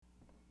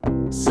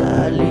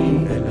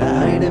salí, el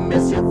aire me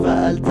hacía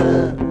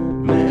falta.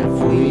 Me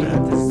fui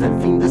antes del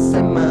fin de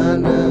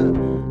semana.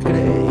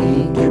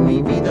 Creí que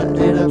mi vida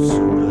era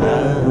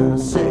absurda.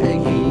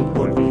 Seguí,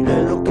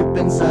 olvidé lo que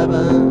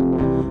pensaba.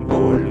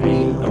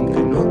 Volví,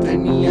 aunque no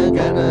tenía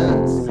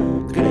ganas.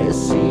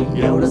 Crecí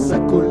y ahora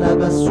saco la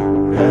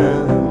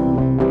basura.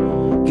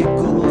 Qué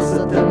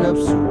cosa tan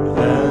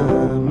absurda.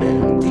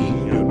 Mentí,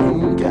 yo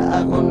nunca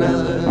hago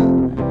nada.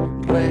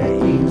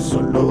 Reír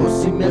solo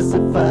si me hace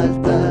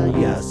falta.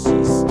 Y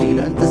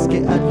asistir antes que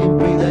alguien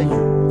pida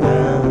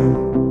ayuda.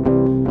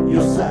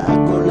 Yo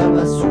saco la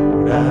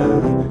basura.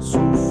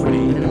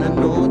 Sufrir en la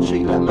noche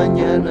y la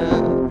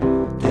mañana.